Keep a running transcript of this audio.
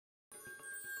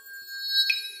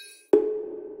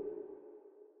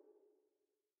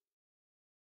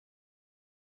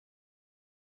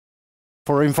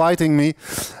for inviting me.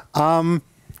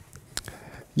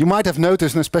 You might have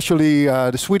noticed, and especially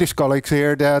the Swedish colleagues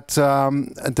here, that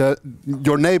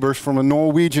your neighbors from the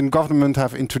Norwegian government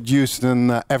have introduced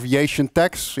an aviation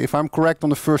tax, if I'm correct, on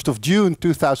the 1st of June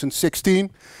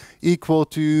 2016, equal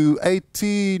to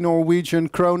 80 Norwegian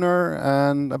kroner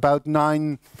and about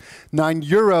 9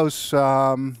 euros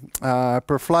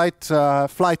per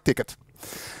flight ticket.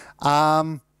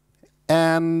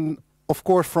 And of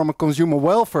course, from a consumer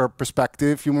welfare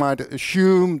perspective, you might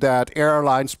assume that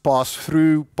airlines pass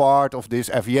through part of this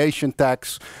aviation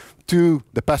tax to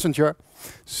the passenger.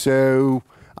 So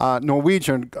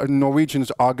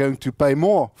Norwegians are going to pay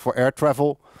more for air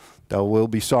travel. There will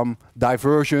be some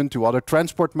diversion to other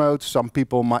transport modes. Some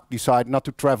people might decide not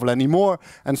to travel anymore,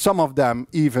 and some of them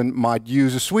even might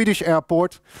use a Swedish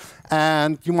airport.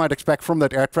 And you might expect from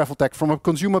that air travel tax, from a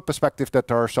consumer perspective, that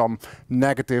there are some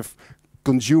negative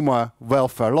consumer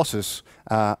welfare losses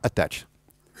attached.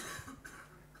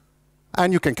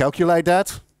 And you can calculate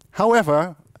that.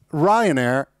 However,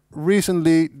 Ryanair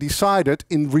recently decided,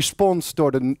 in response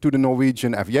to the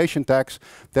Norwegian aviation tax,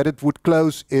 that it would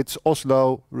close its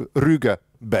Oslo Rüge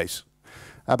base.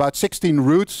 About 16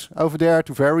 routes over there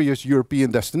to various European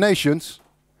destinations.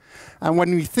 And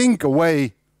when we think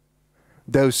away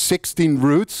those 16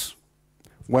 routes,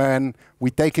 when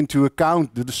we take into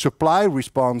account the supply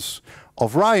response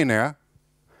of Ryanair,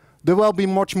 there will be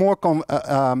much more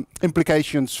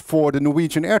implications for the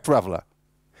Norwegian air traveler.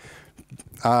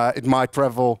 It might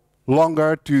travel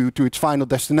longer to its final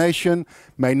destination,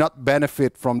 may not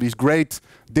benefit from these great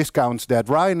discounts that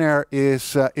Ryanair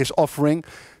is offering.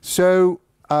 So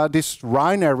this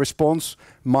Ryanair response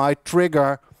might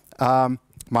trigger,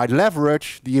 might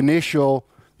leverage the initial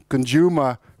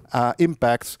consumer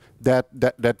impacts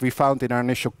that we found in our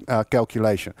initial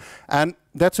calculation. And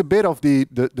that's a bit of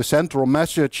the central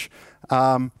message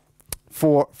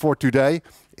for today,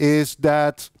 is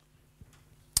that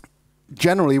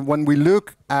generally when we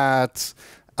look at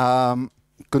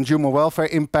consumer welfare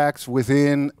impacts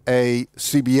within a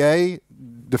CBA,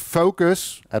 the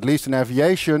focus, at least in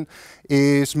aviation,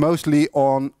 is mostly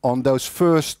on those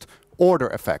first order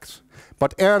effects.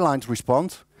 But airlines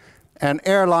respond. And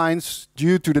airlines,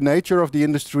 due to the nature of the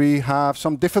industry, have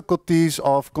some difficulties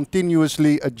of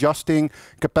continuously adjusting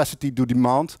capacity to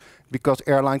demand, because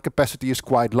airline capacity is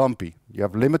quite lumpy. You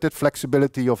have limited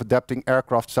flexibility of adapting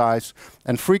aircraft size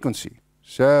and frequency.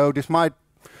 So this might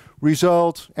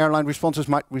result, airline responses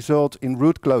might result in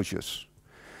route closures,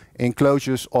 in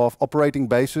closures of operating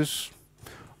bases,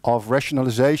 of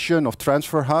rationalization of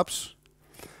transfer hubs.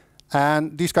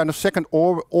 And these kind of second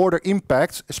order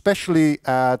impacts, especially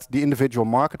at the individual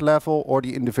market level or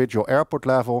the individual airport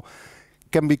level,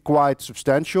 can be quite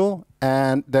substantial,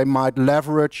 and they might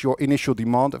leverage your initial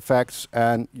demand effects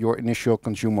and your initial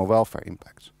consumer welfare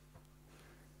impacts.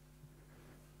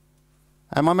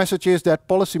 And my message is that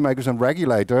policymakers and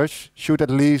regulators should at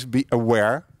least be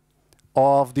aware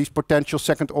of these potential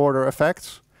second order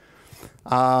effects.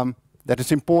 That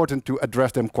it's important to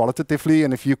address them qualitatively,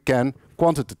 and if you can,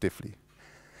 quantitatively.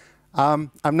 I'm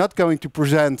not going to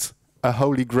present a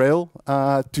holy grail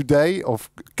today of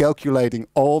calculating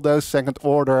all those second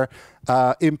order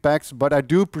impacts, but I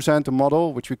do present a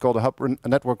model which we call the hub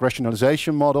network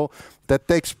rationalization model that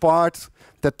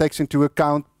takes into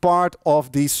account part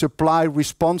of the supply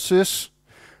responses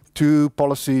to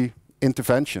policy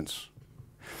interventions.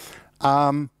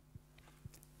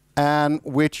 And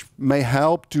which may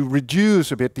help to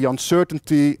reduce a bit the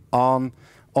uncertainty on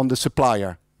the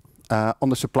supplier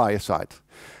side.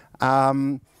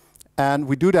 And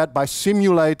we do that by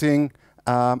simulating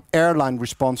airline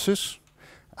responses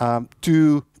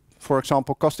to, for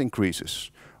example, cost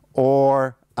increases,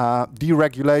 or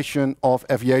deregulation of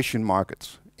aviation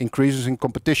markets, increases in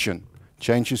competition,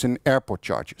 changes in airport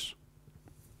charges.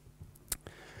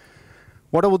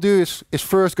 What I will do is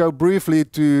first go briefly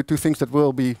to things that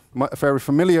will be very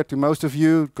familiar to most of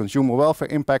you, consumer welfare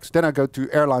impacts. Then I go to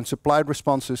airline supply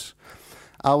responses.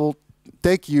 I will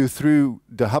take you through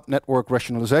the hub network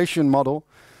rationalization model.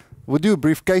 We'll do a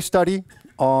brief case study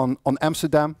on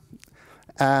Amsterdam,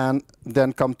 and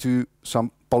then come to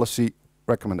some policy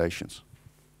recommendations.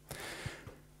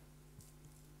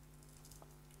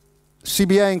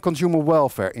 CBA and consumer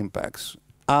welfare impacts.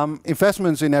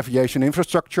 Investments in aviation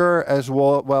infrastructure, as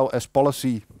well as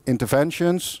policy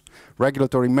interventions,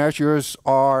 regulatory measures,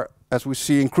 are, as we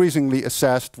see, increasingly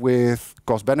assessed with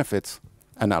cost-benefit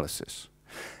analysis.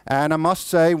 And I must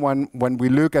say, when we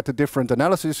look at the different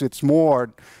analysis, it's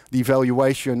more the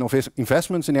evaluation of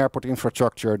investments in airport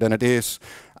infrastructure than it is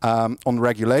on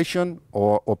regulation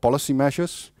or policy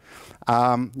measures.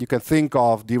 You can think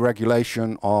of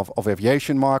deregulation of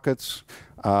aviation markets,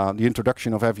 the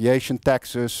introduction of aviation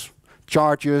taxes,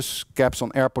 charges, caps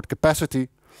on airport capacity.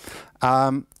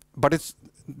 But it's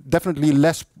definitely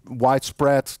less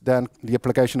widespread than the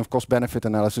application of cost-benefit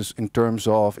analysis in terms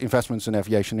of investments in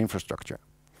aviation infrastructure.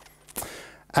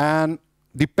 And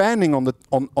depending on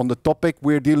the topic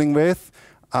we're dealing with,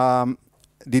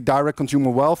 the direct consumer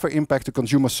welfare impact to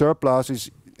consumer surplus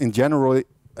is in general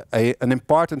an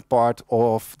important part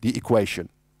of the equation.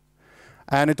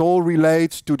 And it all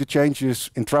relates to the changes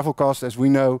in travel costs, as we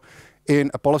know,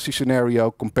 in a policy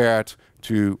scenario compared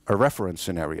to a reference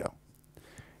scenario.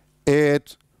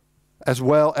 It, as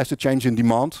well as the change in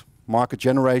demand, market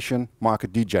generation,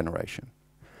 market degeneration.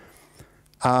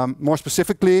 More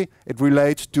specifically, it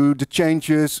relates to the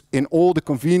changes in all the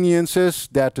conveniences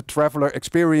that the traveler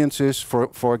experiences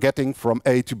for getting from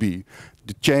A to B.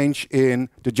 The change in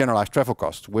the generalized travel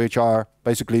costs, which are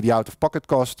basically the out-of-pocket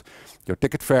cost, your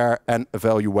ticket fare, and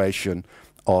evaluation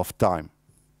of time.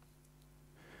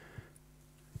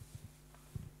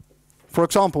 For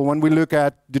example, when we look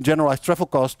at the generalized travel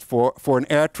cost for an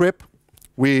air trip,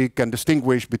 we can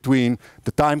distinguish between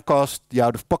the time cost, the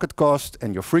out-of-pocket cost,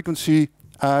 and your frequency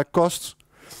costs.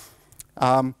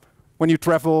 When you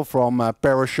travel from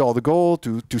Paris-Charles de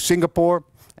Gaulle to Singapore,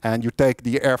 and you take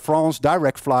the Air France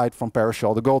direct flight from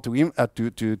Paris-Charles de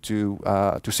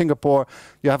Gaulle to Singapore,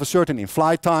 you have a certain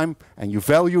in-flight time, and you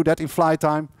value that in-flight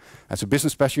time. As a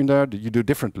business passenger, you do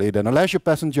differently than a leisure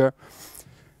passenger.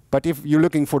 But if you're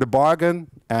looking for the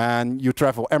bargain and you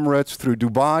travel Emirates through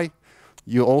Dubai,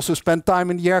 you also spend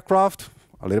time in the aircraft,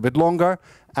 a little bit longer,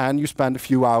 and you spend a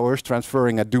few hours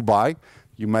transferring at Dubai.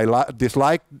 You may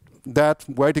dislike that,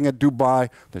 waiting at Dubai.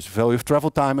 There's value of travel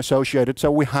time associated.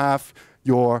 So we have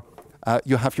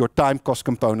you have your time cost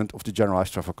component of the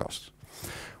generalized travel cost.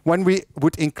 When we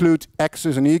would include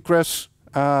access and egress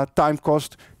time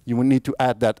cost, you would need to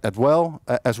add that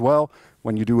as well.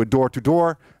 When you do a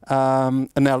door-to-door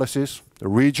analysis, the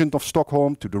region of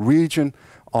Stockholm to the region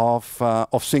of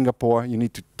Singapore, you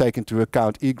need to take into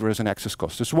account egress and access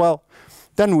costs as well.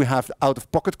 Then we have the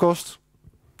out-of-pocket costs.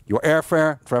 Your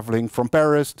airfare, traveling from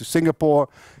Paris to Singapore,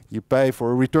 you pay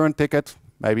for a return ticket,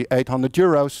 maybe 800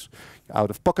 euros,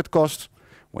 out-of-pocket costs.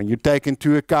 When you take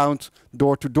into account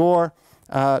door-to-door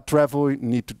travel, you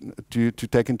need to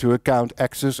take into account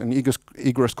access and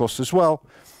egress costs as well.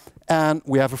 And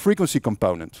we have a frequency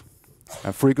component.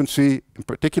 And frequency, in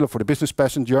particular for the business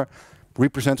passenger,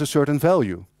 represents a certain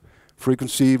value.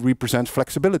 Frequency represents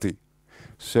flexibility.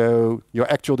 So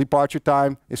your actual departure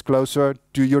time is closer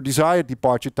to your desired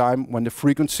departure time when the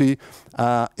frequency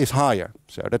is higher.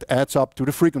 So that adds up to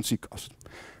the frequency cost.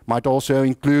 Might also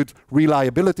include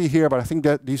reliability here, but I think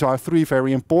that these are three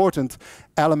very important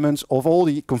elements of all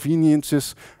the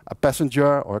conveniences a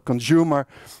passenger or a consumer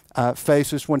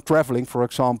faces when traveling, for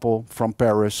example, from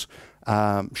Paris,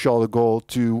 Charles de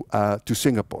Gaulle to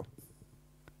Singapore.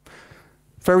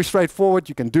 Very straightforward.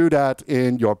 You can do that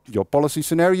in your policy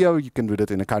scenario. You can do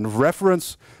that in a kind of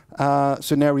reference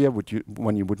scenario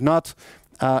when you would not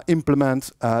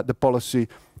implement the policy.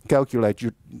 Calculate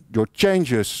your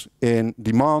changes in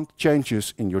demand,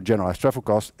 changes in your generalized travel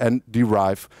costs, and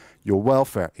derive your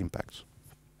welfare impacts.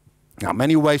 Now,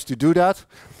 many ways to do that.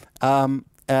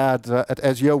 At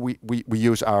SEO, we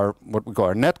use what we call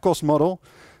our net cost model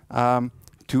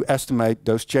to estimate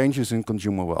those changes in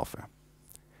consumer welfare.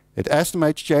 It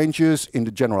estimates changes in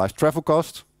the generalized travel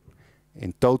cost,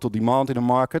 in total demand in a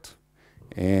market,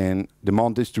 in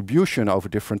demand distribution over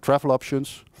different travel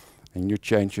options, and new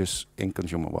changes in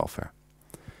consumer welfare.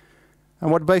 And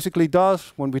what it basically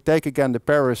does, when we take again the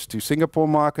Paris to Singapore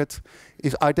market,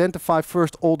 is identify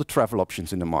first all the travel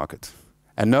options in the market.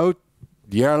 And note,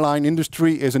 the airline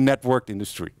industry is a networked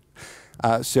industry.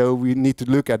 So we need to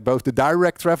look at both the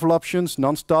direct travel options,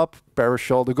 non-stop,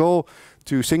 Paris-Charles de Gaulle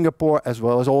to Singapore, as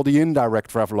well as all the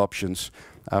indirect travel options,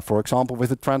 for example,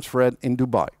 with a transfer in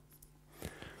Dubai.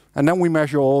 And then we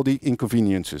measure all the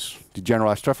inconveniences, the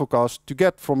generalized travel costs, to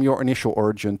get from your initial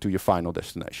origin to your final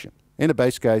destination, in a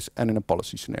base case and in a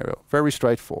policy scenario. Very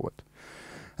straightforward.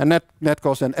 And net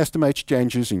cost then estimates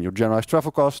changes in your generalized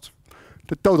travel cost,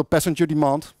 the total passenger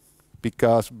demand,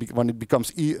 because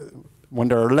when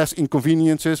there are less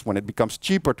inconveniences, when it becomes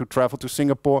cheaper to travel to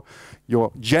Singapore,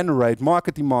 you generate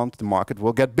market demand, the market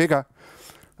will get bigger.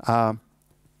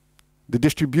 The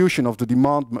distribution of the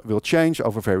demand will change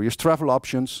over various travel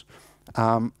options,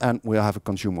 and we'll have a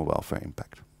consumer welfare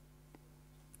impact.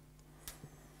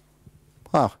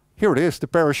 Here it is, the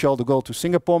Paris-Charles de Gaulle to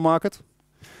Singapore market.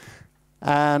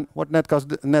 And what net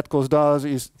cost does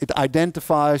is it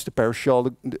identifies the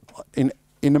Paris-Charles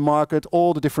in the market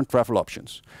all the different travel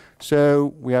options.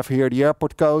 So we have here the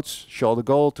airport codes, Charles de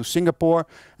Gaulle to Singapore,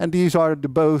 and these are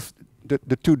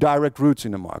the two direct routes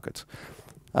in the market.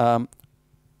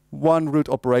 One route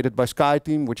operated by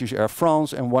SkyTeam, which is Air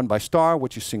France, and one by Star,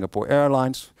 which is Singapore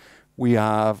Airlines. We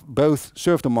have both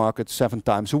serve the market 7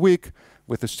 times a week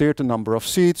with a certain number of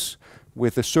seats,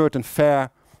 with a certain fare,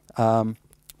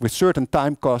 with certain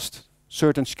time cost,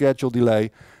 certain schedule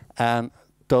delay, and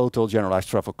total generalized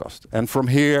travel cost. And from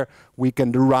here, we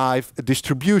can derive a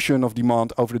distribution of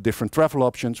demand over the different travel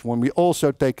options when we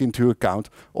also take into account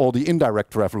all the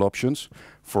indirect travel options.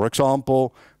 For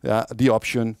example, the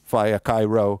option via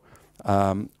Cairo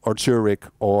or Zurich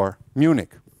or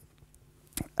Munich.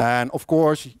 And of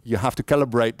course, you have to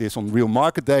calibrate this on real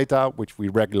market data, which we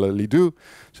regularly do.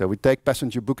 So we take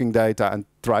passenger booking data and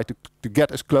try to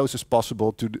get as close as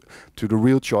possible to the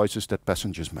real choices that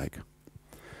passengers make.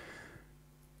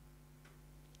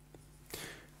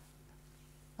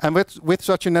 And with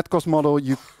such a net cost model,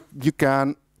 you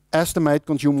can estimate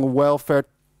consumer welfare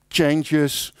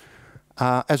changes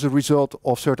as a result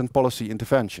of certain policy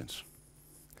interventions.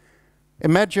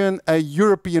 Imagine a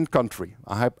European country,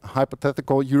 a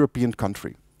hypothetical European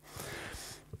country,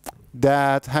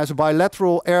 that has a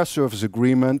bilateral air service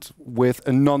agreement with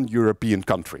a non-European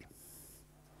country.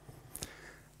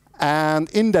 And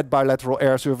in that bilateral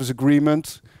air service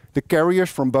agreement, the carriers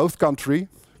from both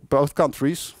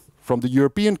countries, from the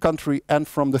European country and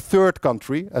from the third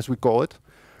country, as we call it,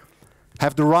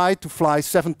 have the right to fly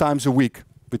 7 times a week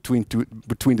between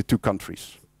the two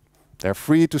countries. They're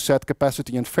free to set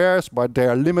capacity and fares, but they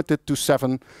are limited to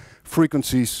 7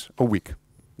 frequencies a week,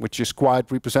 which is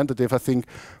quite representative, I think,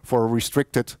 for a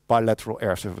restricted bilateral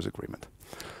air service agreement.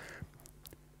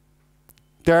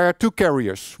 There are 2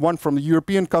 carriers, one from the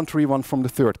European country, one from the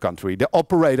third country. They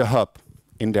operate a hub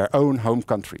in their own home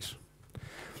countries.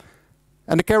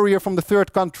 And the carrier from the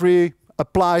third country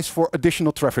applies for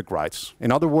additional traffic rights.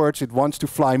 In other words, it wants to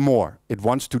fly more. It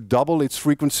wants to double its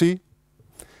frequency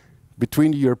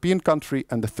between the European country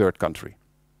and the third country.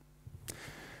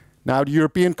 Now, the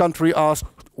European country asked,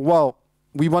 well,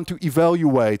 we want to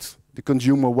evaluate the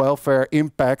consumer welfare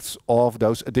impacts of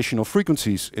those additional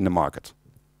frequencies in the market.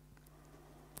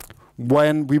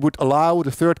 When we would allow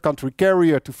the third country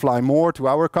carrier to fly more to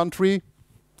our country,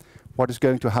 what is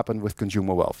going to happen with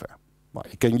consumer welfare? Well,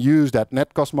 you can use that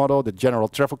net cost model, the general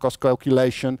travel cost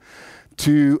calculation,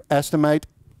 to estimate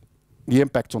the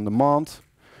impact on demand,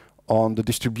 on the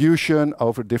distribution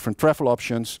over different travel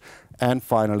options, and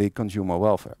finally consumer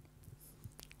welfare.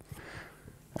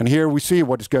 And here we see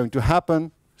what is going to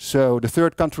happen. So the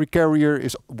third country carrier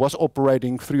was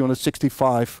operating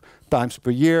 365 times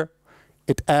per year.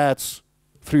 It adds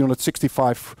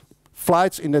 365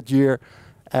 flights in that year,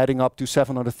 adding up to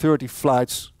 730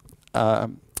 flights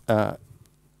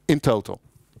in total.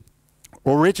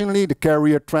 Originally, the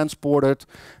carrier transported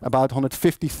about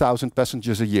 150,000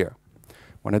 passengers a year.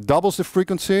 When it doubles the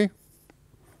frequency,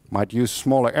 might use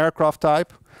smaller aircraft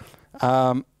type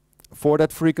for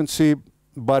that frequency,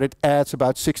 but it adds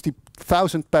about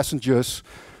 60,000 passengers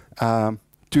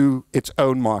to its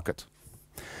own market.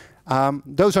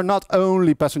 Those are not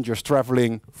only passengers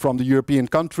traveling from the European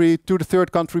country to the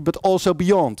third country, but also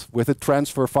beyond, with a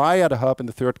transfer via the hub in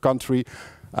the third country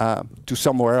to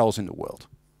somewhere else in the world.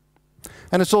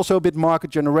 And it's also a bit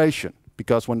market generation,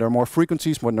 because when there are more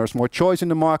frequencies, when there's more choice in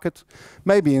the market,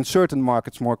 maybe in certain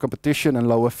markets more competition and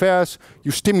lower fares,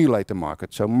 you stimulate the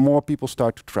market, so more people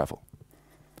start to travel.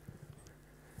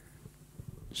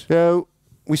 So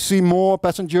we see more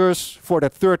passengers for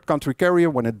that third country carrier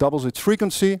when it doubles its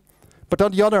frequency. But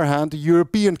on the other hand, the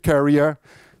European carrier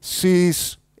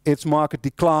sees its market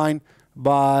decline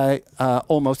by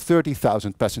almost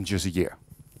 30,000 passengers a year.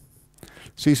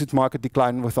 Sees its market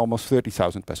decline with almost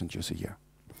 30,000 passengers a year.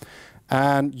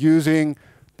 And using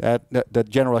that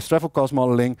generalized travel cost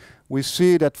modeling, we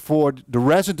see that for the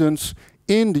residents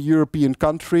in the European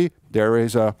country, there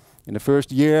is in the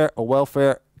first year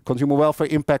a consumer welfare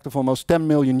impact of almost 10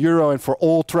 million euro, and for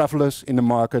all travelers in the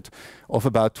market of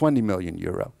about 20 million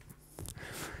euro.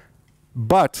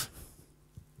 But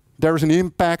there is an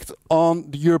impact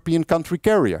on the European country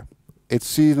carrier. It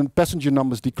sees the passenger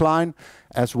numbers decline,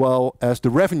 as well as the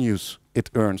revenues it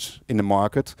earns in the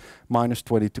market, minus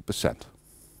 22%.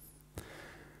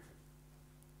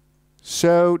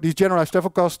 So these generalized travel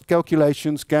cost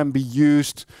calculations can be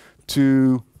used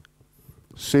to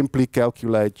simply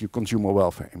calculate your consumer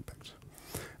welfare impact.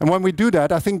 And when we do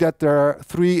that, I think that there are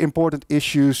 3 important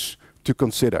issues to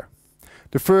consider.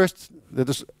 The first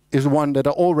that is one that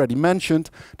I already mentioned,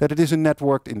 that it is a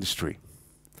networked industry.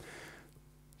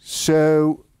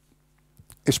 So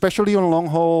especially on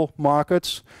long-haul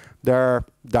markets, there are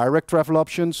direct travel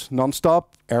options,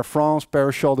 non-stop, Air France,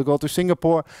 Paris, Charles de Gaulle to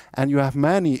Singapore, and you have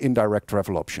many indirect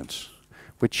travel options,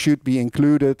 which should be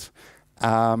included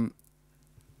and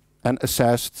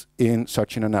assessed in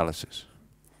such an analysis.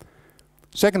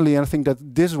 Secondly, and I think that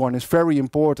this one is very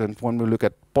important when we look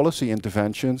at policy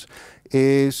interventions,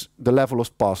 is the level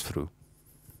of pass-through.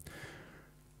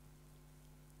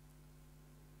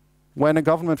 When a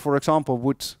government, for example,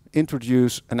 would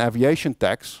introduce an aviation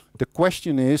tax, the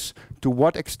question is to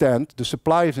what extent the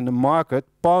suppliers in the market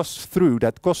pass through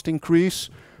that cost increase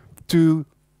to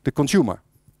the consumer.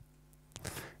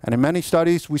 And in many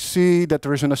studies we see that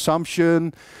there is an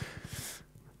assumption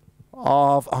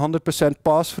of 100%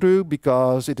 pass-through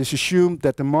because it is assumed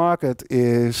that the market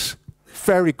is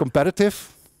very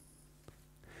competitive.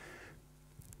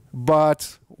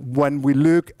 But when we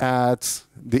look at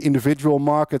the individual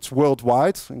markets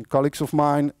worldwide, and colleagues of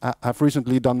mine have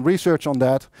recently done research on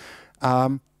that,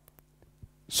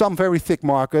 some very thick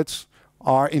markets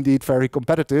are indeed very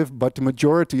competitive, but the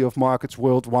majority of markets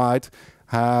worldwide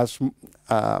is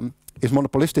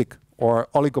monopolistic or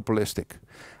oligopolistic.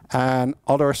 And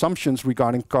other assumptions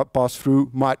regarding pass-through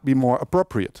might be more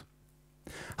appropriate.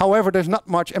 However, there's not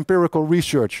much empirical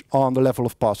research on the level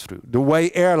of pass-through, the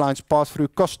way airlines pass through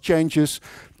cost changes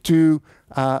to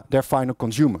their final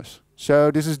consumers.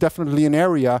 So this is definitely an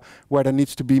area where there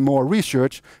needs to be more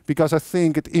research, because I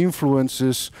think it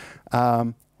influences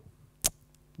the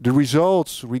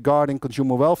results regarding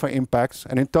consumer welfare impacts,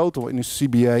 and in total in the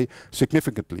CBA,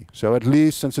 significantly. So at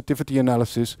least sensitivity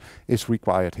analysis is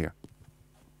required here.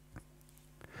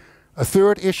 A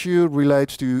third issue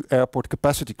relates to airport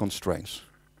capacity constraints.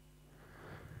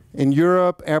 In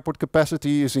Europe, airport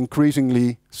capacity is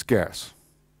increasingly scarce.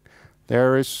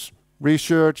 There is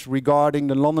research regarding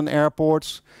the London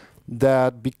airports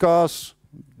that because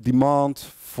demand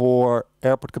for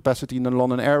airport capacity in the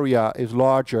London area is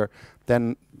larger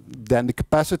than the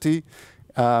capacity,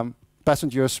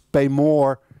 passengers pay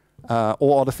more,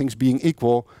 all other things being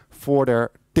equal, for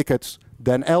their tickets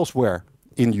than elsewhere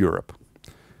in Europe.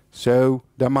 So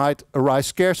there might arise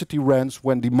scarcity rents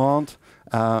when demand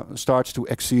starts to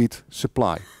exceed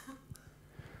supply.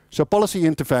 So policy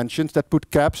interventions that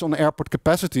put caps on airport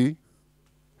capacity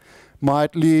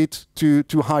might lead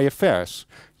to higher fares.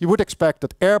 You would expect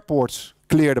that airports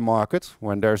clear the market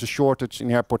when there's a shortage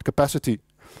in airport capacity,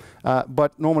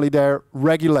 but normally they're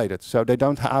regulated, so they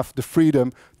don't have the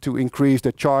freedom to increase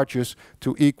their charges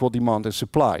to equal demand and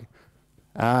supply.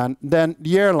 And then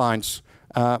the airlines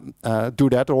do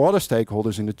that, or other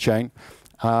stakeholders in the chain,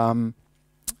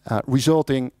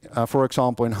 resulting, for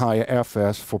example, in higher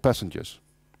airfares for passengers.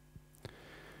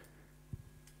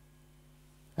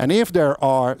 And if there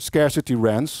are scarcity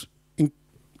rents,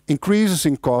 increases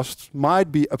in costs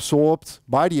might be absorbed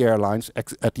by the airlines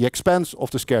at the expense of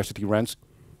the scarcity rents,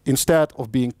 instead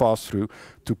of being passed through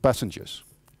to passengers.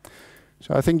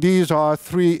 So I think these are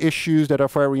three issues that are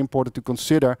very important to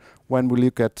consider when we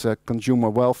look at consumer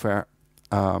welfare,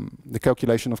 the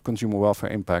calculation of consumer welfare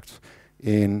impacts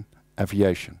in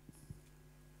aviation.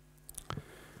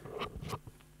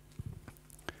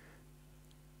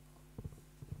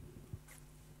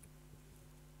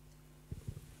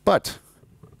 But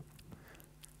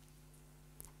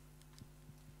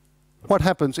what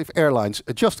happens if airlines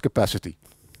adjust capacity?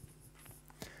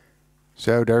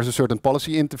 So there's a certain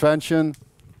policy intervention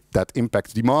that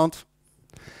impacts demand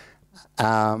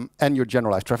and your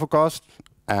generalized travel cost,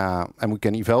 and we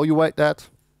can evaluate that,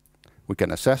 we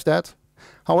can assess that.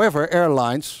 However,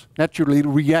 airlines naturally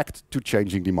react to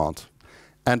changing demand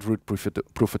and route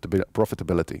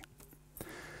profitability.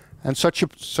 And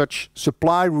such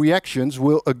supply reactions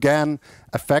will again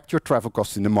affect your travel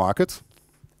costs in the market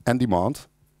and demand,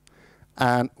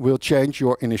 and will change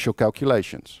your initial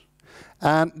calculations.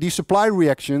 And these supply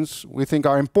reactions we think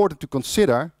are important to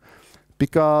consider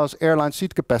because airline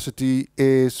seat capacity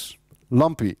is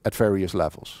lumpy at various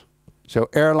levels. So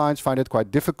airlines find it quite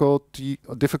difficult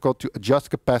to adjust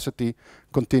capacity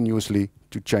continuously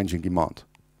to changing demand.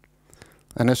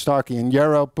 And as Starkey and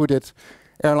Yarrow put it,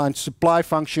 airline supply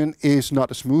function is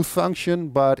not a smooth function,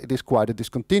 but it is quite a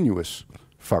discontinuous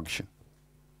function.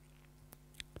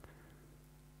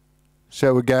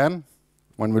 So again,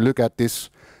 when we look at this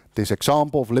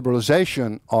example of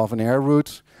liberalization of an air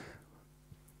route,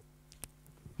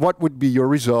 what would be your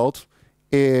result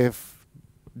if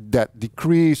that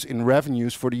decrease in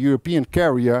revenues for the European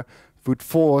carrier would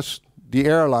force the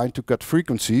airline to cut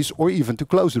frequencies or even to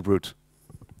close the route?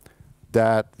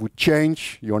 That would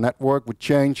change your network, would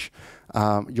change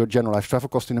your generalized travel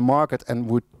cost in the market, and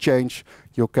would change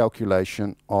your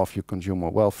calculation of your consumer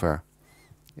welfare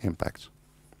impacts.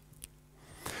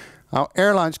 Now,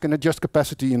 airlines can adjust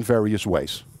capacity in various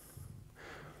ways.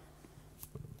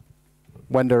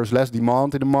 When there's less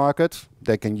demand in the market,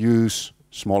 they can use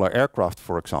smaller aircraft,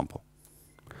 for example.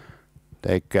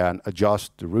 They can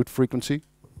adjust the route frequency.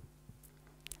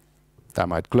 They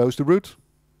might close the route.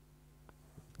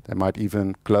 They might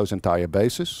even close entire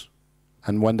bases.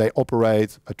 And when they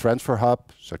operate a transfer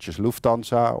hub, such as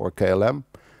Lufthansa or KLM,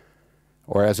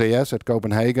 or SAS at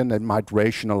Copenhagen, they might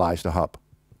rationalize the hub.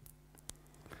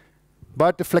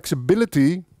 But the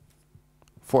flexibility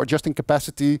for adjusting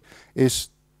capacity is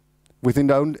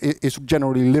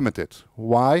generally limited.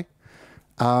 Why?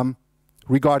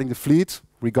 Regarding the fleet,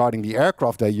 regarding the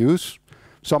aircraft they use,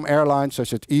 some airlines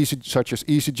such as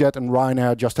EasyJet and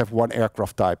Ryanair just have one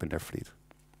aircraft type in their fleet.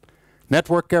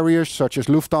 Network carriers such as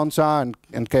Lufthansa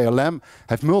and KLM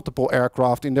have multiple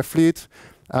aircraft in their fleet,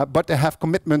 but they have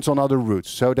commitments on other routes,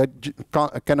 so they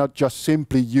cannot just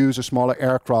simply use a smaller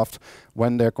aircraft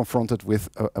when they're confronted with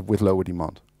lower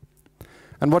demand.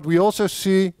 And what we also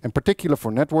see, in particular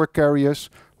for network carriers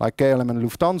like KLM and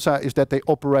Lufthansa, is that they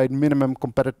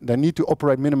need to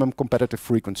operate minimum competitive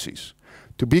frequencies.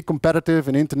 To be competitive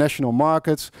in international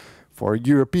markets, for a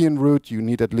European route, you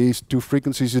need at least 2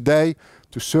 frequencies a day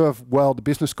to serve well the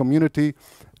business community.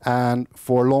 And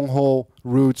for long-haul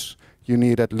routes, you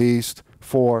need at least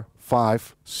 4,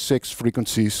 5, 6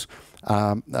 frequencies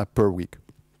per week.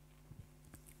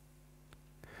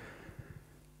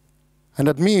 And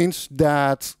that means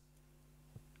that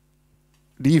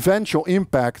the eventual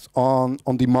impact on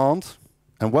demand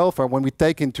and welfare, when we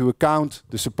take into account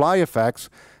the supply effects,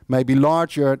 may be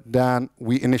larger than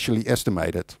we initially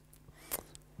estimated.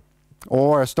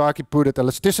 Or, as Starkey put it,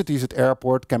 elasticities at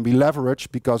airport can be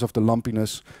leveraged because of the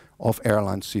lumpiness of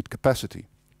airline seat capacity.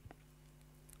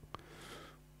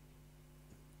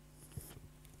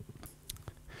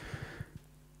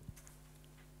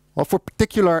 Well, for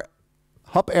particular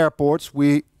hub airports,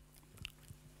 we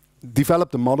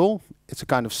developed a model. It's a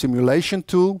kind of simulation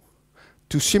tool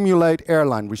to simulate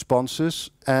airline responses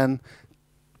and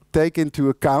take into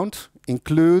account,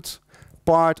 include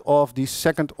part of the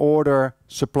second order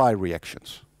supply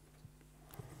reactions.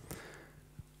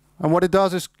 And what it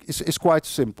does is quite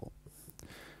simple.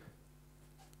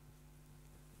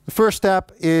 The first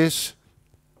step is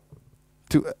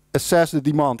to assess the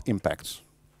demand impacts.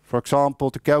 For example,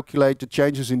 to calculate the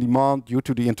changes in demand due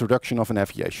to the introduction of an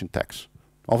aviation tax,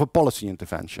 of a policy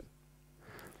intervention.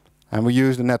 And we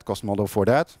use the net cost model for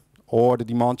that, or the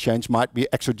demand change might be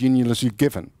exogenously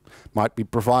given, might be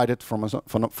provided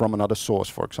from another source,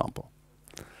 for example.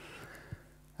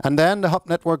 And then the hub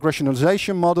network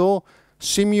rationalization model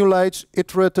simulates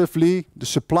iteratively the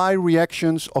supply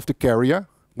reactions of the carrier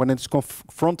when it's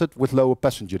confronted with lower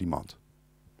passenger demand.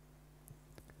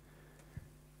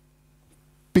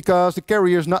 Because the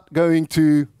carrier is not going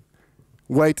to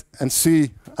wait and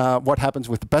see what happens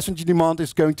with the passenger demand.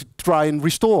 It's going to try and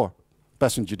restore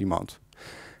passenger demand.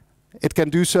 It can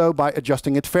do so by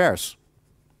adjusting its fares.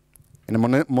 In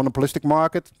a monopolistic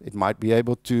market, it might be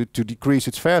able to decrease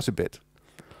its fares a bit.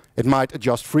 It might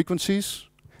adjust frequencies.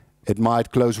 It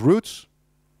might close routes.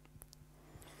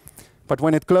 But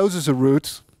when it closes a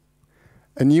route,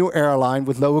 a new airline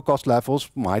with lower cost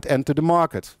levels might enter the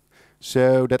market.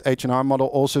 So that H&R model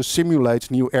also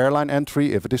simulates new airline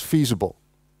entry if it is feasible.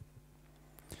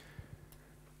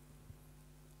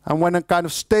 And when a kind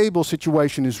of stable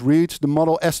situation is reached, the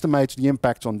model estimates the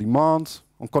impact on demand,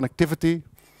 on connectivity,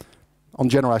 on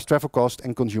generalized travel cost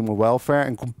and consumer welfare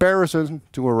in comparison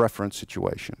to a reference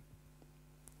situation.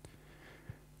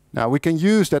 Now, we can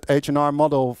use that H&R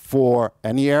model for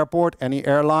any airport, any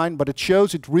airline, but it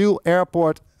shows it real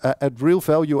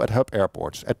value at hub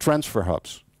airports, at transfer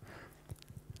hubs.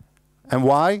 And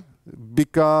why?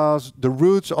 Because the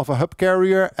routes of a hub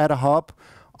carrier at a hub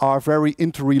are very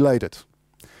interrelated.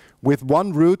 With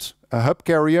one route, a hub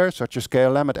carrier, such as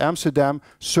KLM at Amsterdam,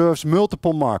 serves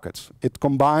multiple markets. It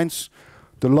combines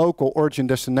the local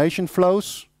origin-destination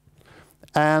flows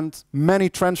and many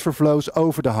transfer flows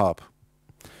over the hub.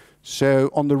 So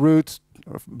on the route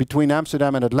between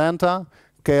Amsterdam and Atlanta,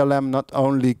 KLM not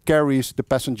only carries the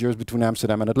passengers between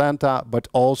Amsterdam and Atlanta, but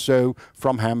also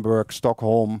from Hamburg,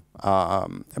 Stockholm,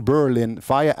 Berlin,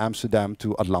 via Amsterdam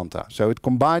to Atlanta. So it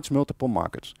combines multiple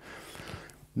markets.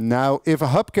 Now, if a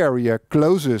hub carrier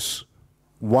closes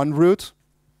one route,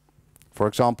 for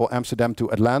example, Amsterdam to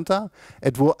Atlanta,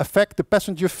 it will affect the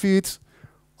passenger feed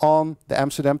on the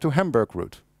Amsterdam to Hamburg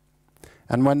route.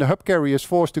 And when the hub carrier is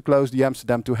forced to close the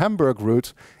Amsterdam to Hamburg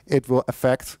route, it will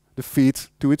affect the feed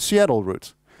to its Seattle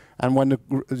route. And when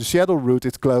the Seattle route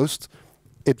is closed,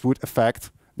 it would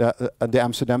affect the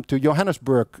Amsterdam to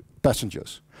Johannesburg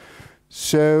passengers.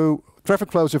 So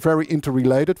traffic flows are very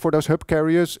interrelated for those hub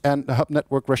carriers, and the hub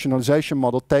network rationalization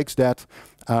model takes that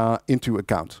into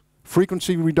account.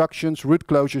 Frequency reductions, route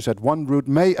closures at one route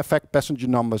may affect passenger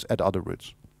numbers at other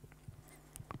routes.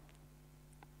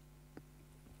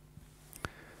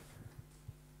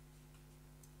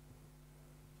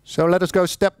 So let us go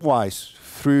stepwise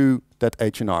through that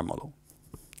H&R model.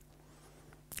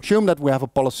 Assume that we have a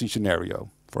policy scenario,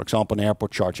 for example, an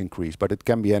airport charge increase, but it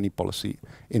can be any policy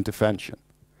intervention.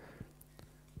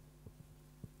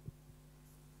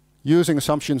 Using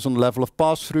assumptions on the level of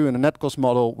pass-through in a net cost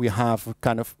model, we have a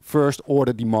kind of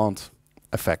first-order demand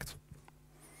effect.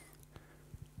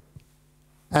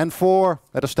 And for,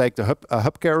 let us take the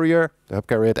hub carrier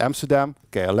at Amsterdam,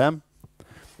 KLM.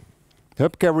 The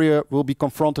hub carrier will be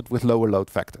confronted with lower load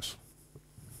factors.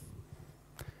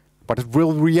 But it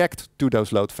will react to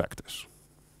those load factors.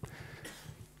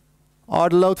 Are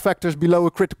the load factors below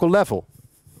a critical level?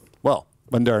 Well,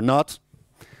 when they're not,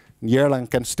 the airline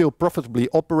can still profitably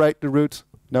operate the route.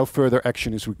 No further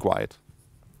action is required.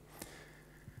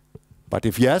 But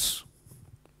if yes,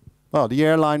 well, the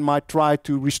airline might try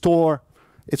to restore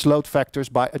its load factors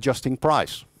by adjusting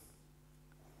price,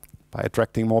 by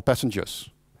attracting more passengers,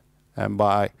 and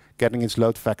by getting its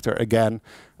load factor again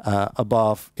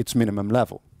above its minimum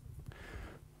level.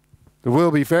 There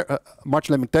will be much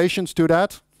limitations to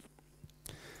that.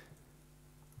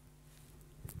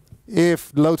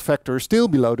 If the load factor is still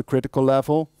below the critical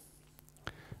level,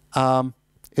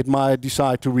 it might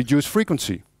decide to reduce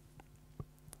frequency.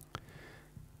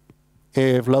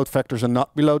 If load factors are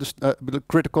not below the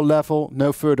critical level,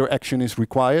 no further action is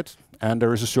required, and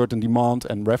there is a certain demand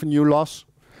and revenue loss,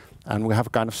 and we have a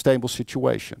kind of stable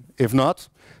situation. If not,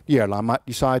 the airline might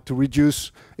decide to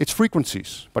reduce its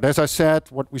frequencies. But as I said,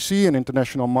 what we see in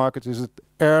international markets is that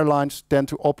airlines tend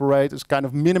to operate as kind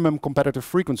of minimum competitive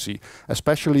frequency,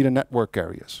 especially the network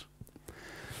carriers.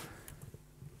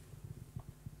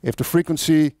 If the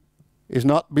frequency is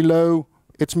not below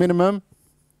its minimum,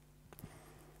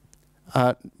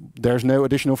 there's no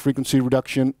additional frequency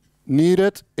reduction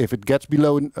needed. If it gets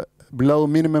below a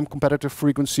minimum competitive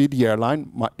frequency, the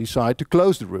airline might decide to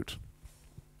close the route.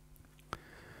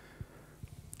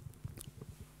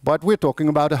 But we're talking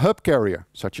about a hub carrier,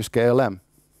 such as KLM.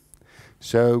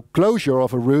 So closure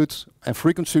of a route and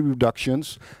frequency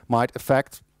reductions might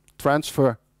affect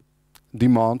transfer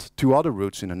demand to other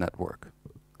routes in the network.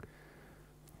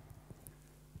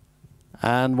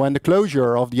 And when the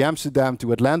closure of the Amsterdam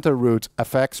to Atlanta route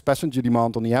affects passenger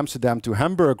demand on the Amsterdam to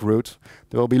Hamburg route,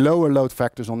 there will be lower load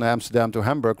factors on the Amsterdam to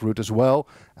Hamburg route as well,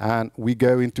 and we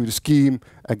go into the scheme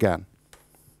again.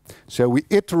 So we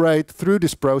iterate through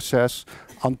this process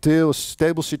until a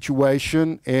stable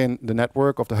situation in the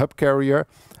network of the hub carrier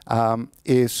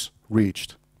is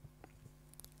reached.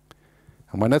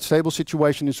 And when that stable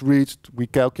situation is reached, we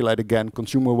calculate again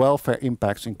consumer welfare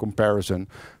impacts in comparison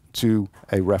to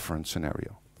a reference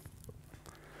scenario.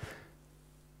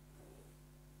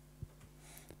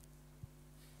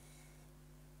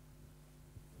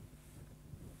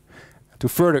 To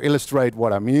further illustrate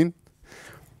what I mean,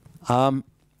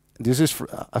 this is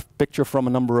a picture from a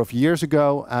number of years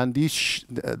ago, and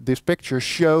this picture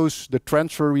shows the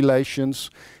transfer relations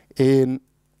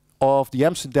of the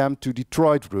Amsterdam to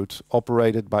Detroit route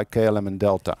operated by KLM and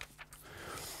Delta.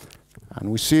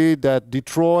 And we see that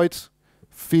Detroit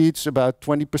feeds about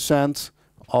 20%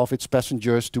 of its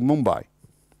passengers to Mumbai,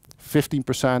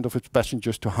 15% of its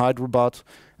passengers to Hyderabad,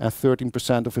 and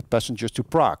 13% of its passengers to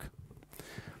Prague.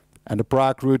 And the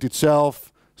Prague route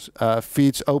itself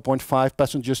feeds 0.5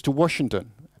 passengers to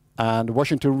Washington, and the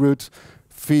Washington route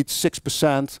feeds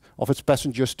 6% of its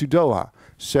passengers to Doha.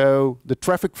 So the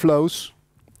traffic flows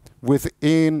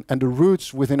within and the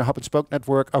routes within a hub and spoke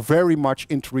network are very much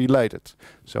interrelated.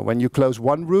 So when you close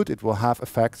one route, it will have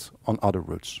effects on other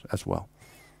routes as well.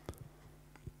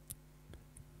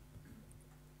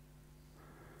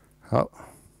 Oh.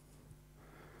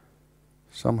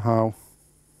 Somehow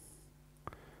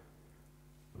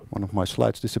one of my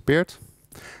slides disappeared.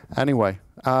 Anyway,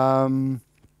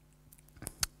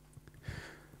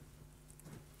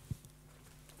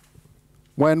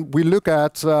 when we look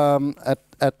at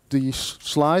these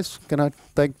slides, can I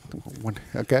take one?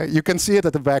 Okay, you can see it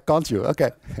at the back, can't you? Okay.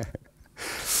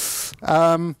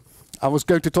 I was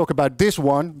going to talk about this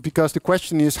one because the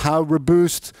question is how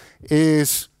robust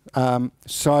is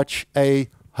such a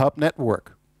hub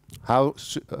network? How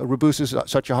robust is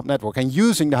such a hub network? And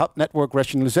using the hub network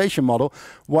rationalization model,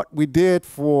 what we did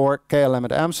for KLM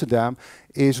at Amsterdam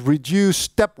is reduce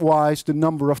stepwise the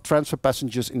number of transfer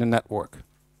passengers in the network.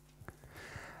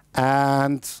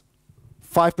 And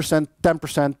 5%,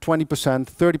 10%, 20%,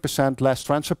 30% less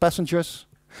transfer passengers,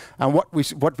 And what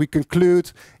we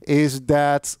conclude is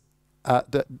that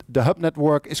the hub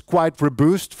network is quite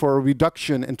robust for a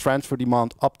reduction in transfer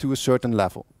demand up to a certain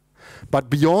level. But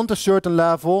beyond a certain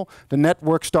level, the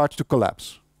network starts to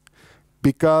collapse.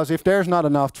 Because if there's not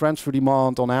enough transfer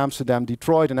demand on Amsterdam,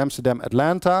 Detroit, and Amsterdam,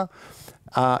 Atlanta,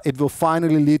 it will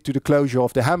finally lead to the closure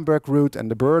of the Hamburg route and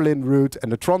the Berlin route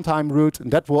and the Trondheim route,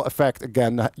 and that will affect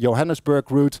again the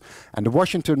Johannesburg route and the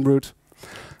Washington route.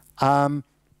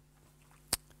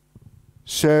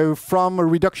 So from a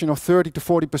reduction of 30 to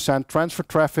 40% transfer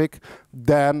traffic,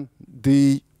 then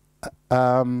the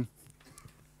hub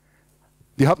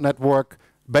network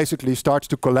basically starts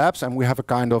to collapse, and we have a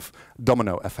kind of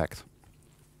domino effect.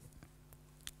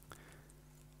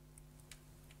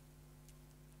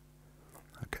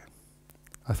 Okay,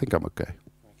 I think I'm okay.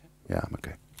 Yeah, I'm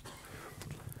okay.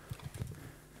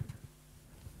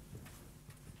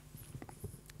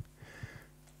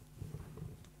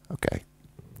 Okay.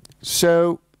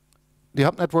 So the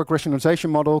hub network rationalization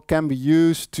model can be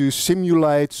used to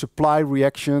simulate supply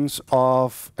reactions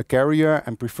of a carrier,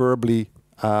 and preferably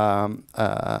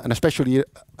and especially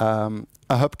a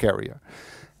hub carrier.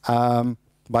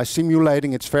 By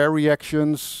simulating its fare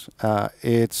reactions,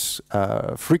 its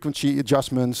frequency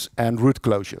adjustments, and route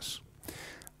closures.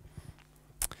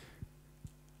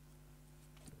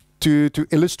 To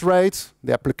illustrate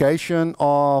the application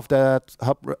of that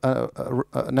hub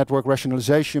network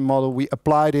rationalization model, we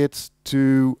applied it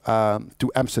to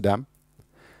Amsterdam.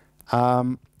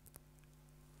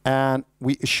 And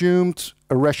we assumed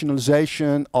a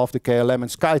rationalization of the KLM and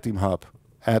SkyTeam hub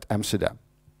at Amsterdam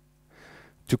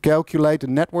to calculate the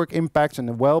network impacts and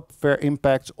the welfare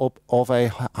impacts of a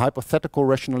hypothetical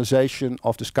rationalization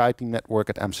of the SkyTeam network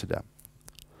at Amsterdam.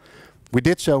 We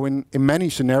did so in many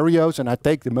scenarios, and I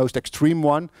take the most extreme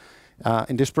one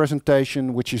in this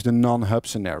presentation, which is the non-hub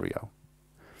scenario.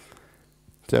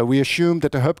 So we assume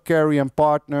that the hub carrier and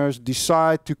partners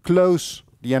decide to close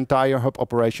the entire hub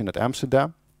operation at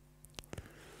Amsterdam,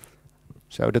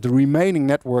 so that the remaining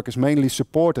network is mainly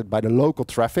supported by the local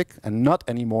traffic and not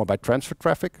anymore by transfer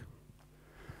traffic.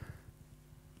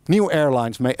 New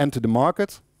airlines may enter the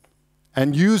market,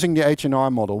 and using the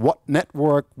H&R model, what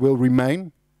network will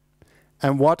remain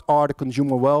and what are the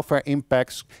consumer welfare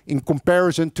impacts in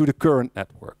comparison to the current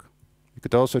network. You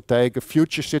could also take a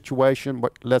future situation,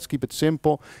 but let's keep it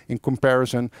simple, in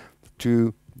comparison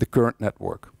to the current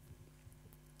network.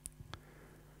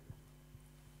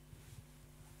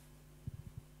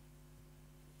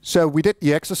 So we did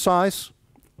the exercise,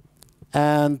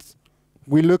 and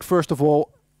we looked first of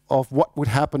all of what would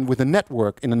happen with a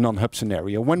network in a non-hub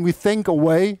scenario. When we think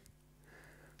away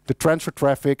the transfer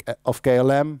traffic of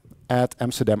KLM at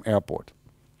Amsterdam Airport.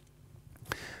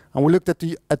 And we looked at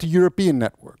the European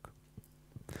network.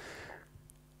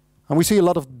 And we see a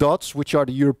lot of dots, which are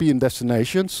the European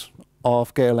destinations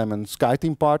of KLM and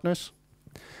SkyTeam partners.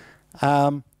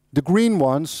 The green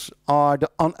ones are the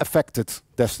unaffected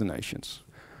destinations.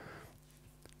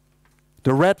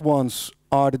 The red ones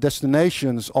are the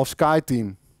destinations of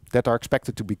SkyTeam that are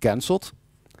expected to be cancelled.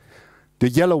 The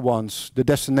yellow ones, the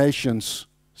destinations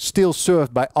still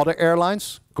served by other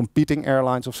airlines, competing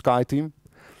airlines of SkyTeam.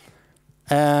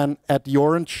 And at the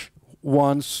orange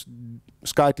ones,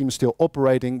 SkyTeam is still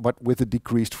operating, but with a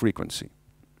decreased frequency.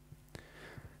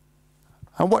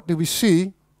 And what do we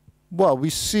see? Well,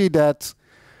 we see that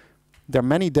there are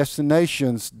many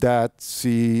destinations that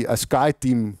see a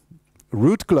SkyTeam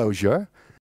route closure,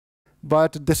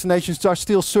 but the destinations are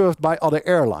still served by other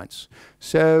airlines.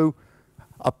 So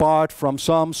apart from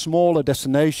some smaller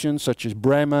destinations such as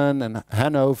Bremen and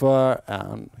Hanover,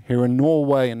 and here in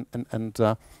Norway and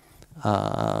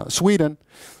Sweden,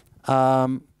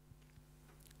 the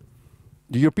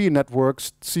European network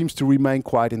seems to remain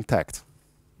quite intact,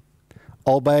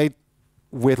 albeit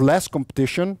with less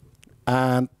competition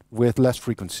and with less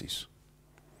frequencies.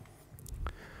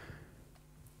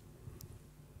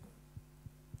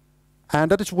 And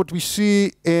that is what we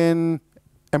see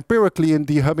empirically in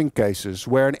dehubbing cases,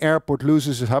 where an airport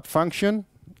loses its hub function.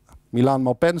 Milan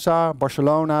Malpensa,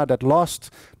 Barcelona, that lost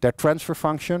their transfer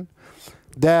function,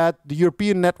 that the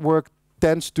European network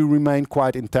tends to remain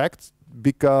quite intact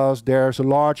because there's a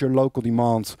larger local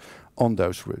demand on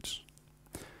those routes.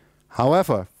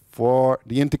 However, for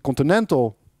the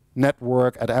intercontinental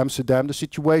network at Amsterdam, the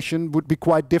situation would be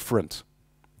quite different.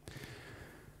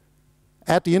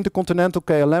 At the intercontinental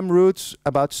KLM routes,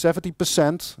 about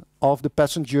 70% of the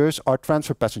passengers are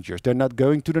transfer passengers. They're not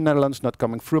going to the Netherlands, not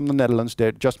coming from the Netherlands,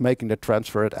 they're just making their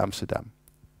transfer at Amsterdam.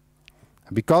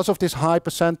 And because of this high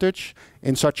percentage,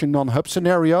 in such a non-hub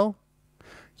scenario,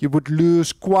 you would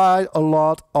lose quite a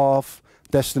lot of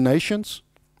destinations.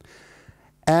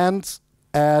 And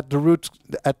at the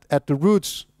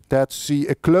routes that see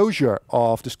a closure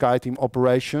of the SkyTeam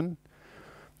operation,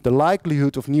 the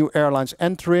likelihood of new airlines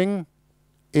entering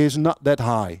is not that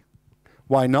high.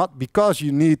 Why not? Because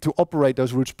you need to operate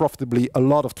those routes profitably a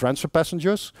lot of transfer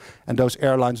passengers, and those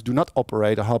airlines do not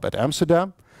operate a hub at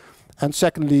Amsterdam. And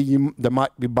secondly, there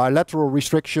might be bilateral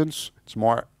restrictions. It's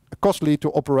more costly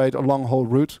to operate a long-haul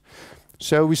route.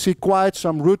 So we see quite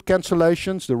some route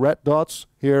cancellations, the red dots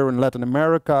here in Latin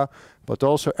America, but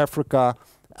also Africa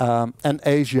and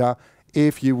Asia,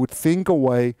 if you would think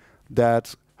away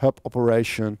that hub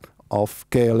operation of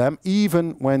KLM,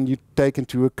 even when you take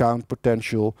into account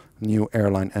potential new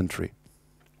airline entry.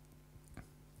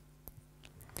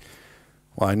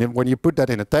 Well, and when you put that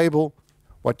in a table,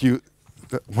 what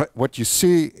you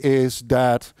see is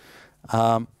that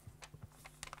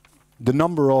the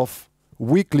number of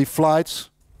weekly flights,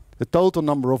 the total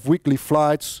number of weekly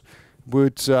flights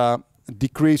would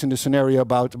decrease in the scenario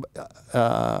by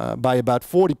about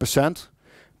 40%,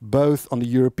 both on the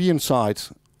European side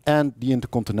and the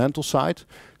intercontinental side.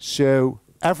 So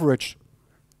average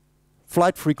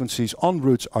flight frequencies on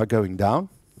routes are going down,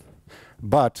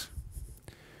 but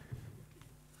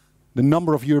the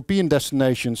number of European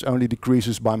destinations only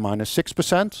decreases by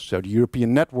 -6%, so the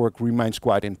European network remains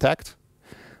quite intact.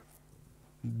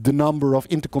 The number of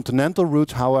intercontinental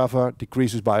routes, however,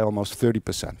 decreases by almost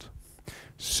 30%.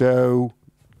 So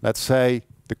let's say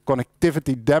the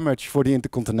connectivity damage for the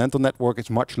intercontinental network is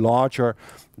much larger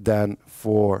than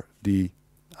for the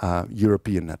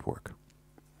European network.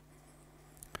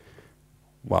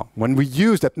 Well, when we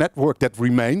use that network that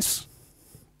remains,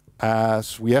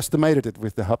 as we estimated it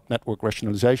with the hub network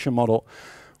rationalization model,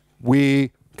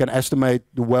 we can estimate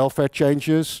the welfare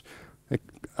changes,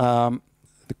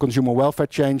 the consumer welfare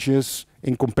changes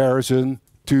in comparison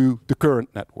to the current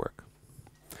network.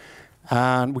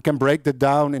 And we can break that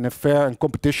down in a fair and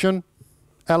competition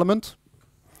element.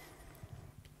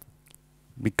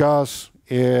 Because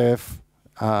if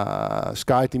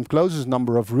SkyTeam closes a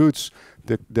number of routes,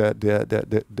 the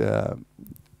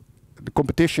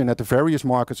competition at the various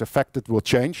markets affected will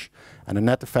change, and the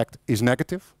net effect is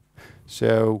negative.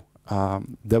 So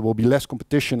there will be less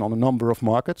competition on a number of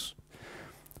markets.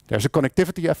 There's a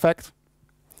connectivity effect,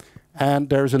 and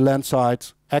there's a landside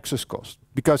access cost.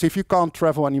 Because if you can't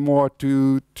travel anymore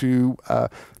to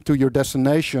your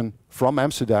destination from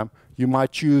Amsterdam, you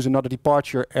might choose another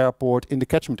departure airport in the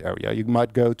catchment area. You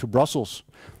might go to Brussels,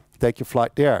 take your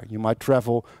flight there. You might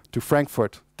travel to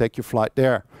Frankfurt, take your flight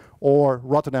there. Or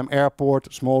Rotterdam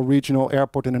Airport, small regional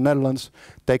airport in the Netherlands,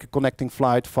 take a connecting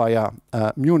flight via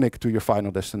Munich to your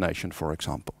final destination, for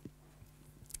example.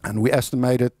 And we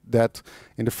estimated that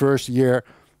in the first year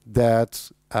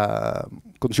that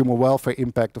consumer welfare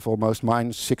impact of almost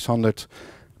 -600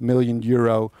 million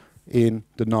euro in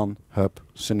the non-hub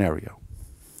scenario.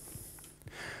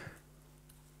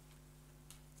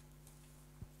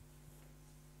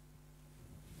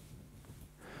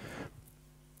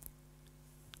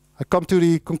 I come to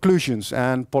the conclusions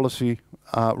and policy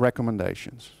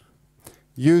recommendations.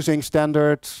 Using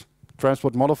standard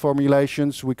transport model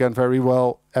formulations, we can very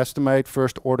well estimate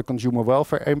first-order consumer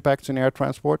welfare impacts in air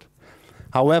transport.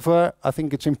 However, I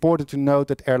think it's important to note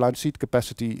that airline seat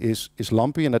capacity is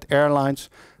lumpy, and that airlines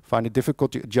find it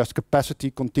difficult to adjust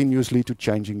capacity continuously to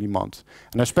changing demand.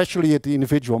 And especially at the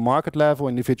individual market level,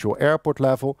 individual airport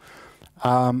level,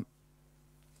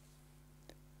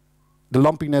 the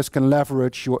lumpiness can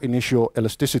leverage your initial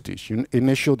elasticities, your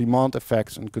initial demand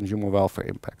effects and consumer welfare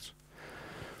impacts.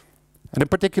 And in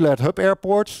particular at hub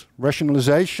airports,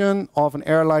 rationalization of an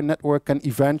airline network can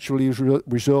eventually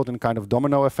result in a kind of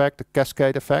domino effect, a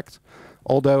cascade effect,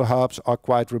 although hubs are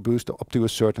quite robust up to a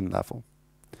certain level.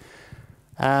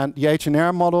 And the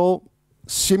H&R model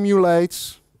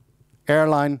simulates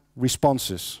airline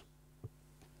responses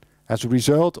as a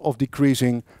result of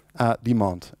decreasing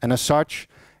demand. And as such,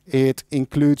 it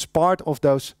includes part of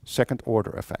those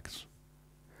second-order effects.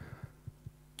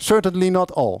 Certainly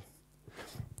not all.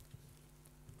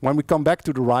 When we come back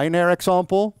to the Ryanair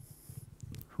example,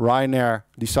 Ryanair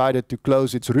decided to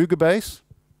close its Rügen base.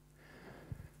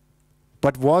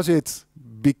 But is it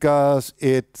because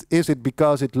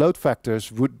its load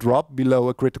factors would drop below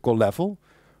a critical level,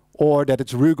 or that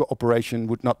its Rügen operation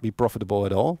would not be profitable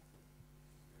at all?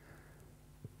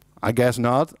 I guess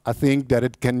not. I think that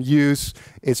it can use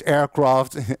its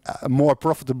aircraft more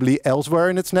profitably elsewhere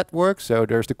in its network. So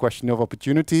there's the question of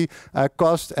opportunity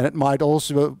cost, and it might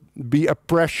also be a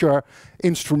pressure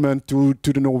instrument to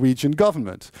the Norwegian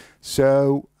government.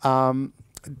 So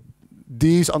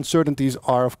these uncertainties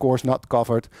are, of course, not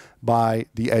covered by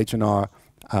the H&R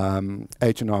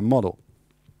model.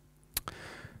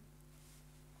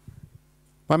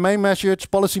 My main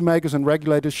message, policymakers and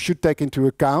regulators should take into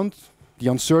account the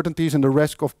uncertainties and the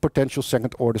risk of potential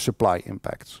second-order supply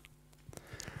impacts.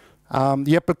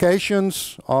 The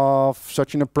applications of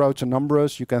such an approach are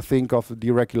numerous. You can think of the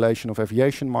deregulation of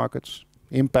aviation markets,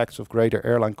 impacts of greater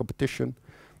airline competition,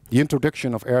 the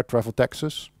introduction of air travel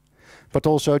taxes, but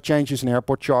also changes in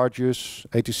airport charges,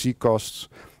 ATC costs,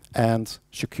 and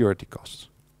security costs.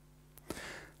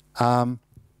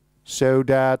 So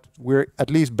that we're at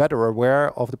least better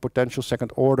aware of the potential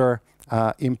second-order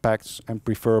impacts and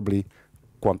preferably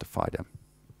quantify them.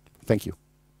 Thank you.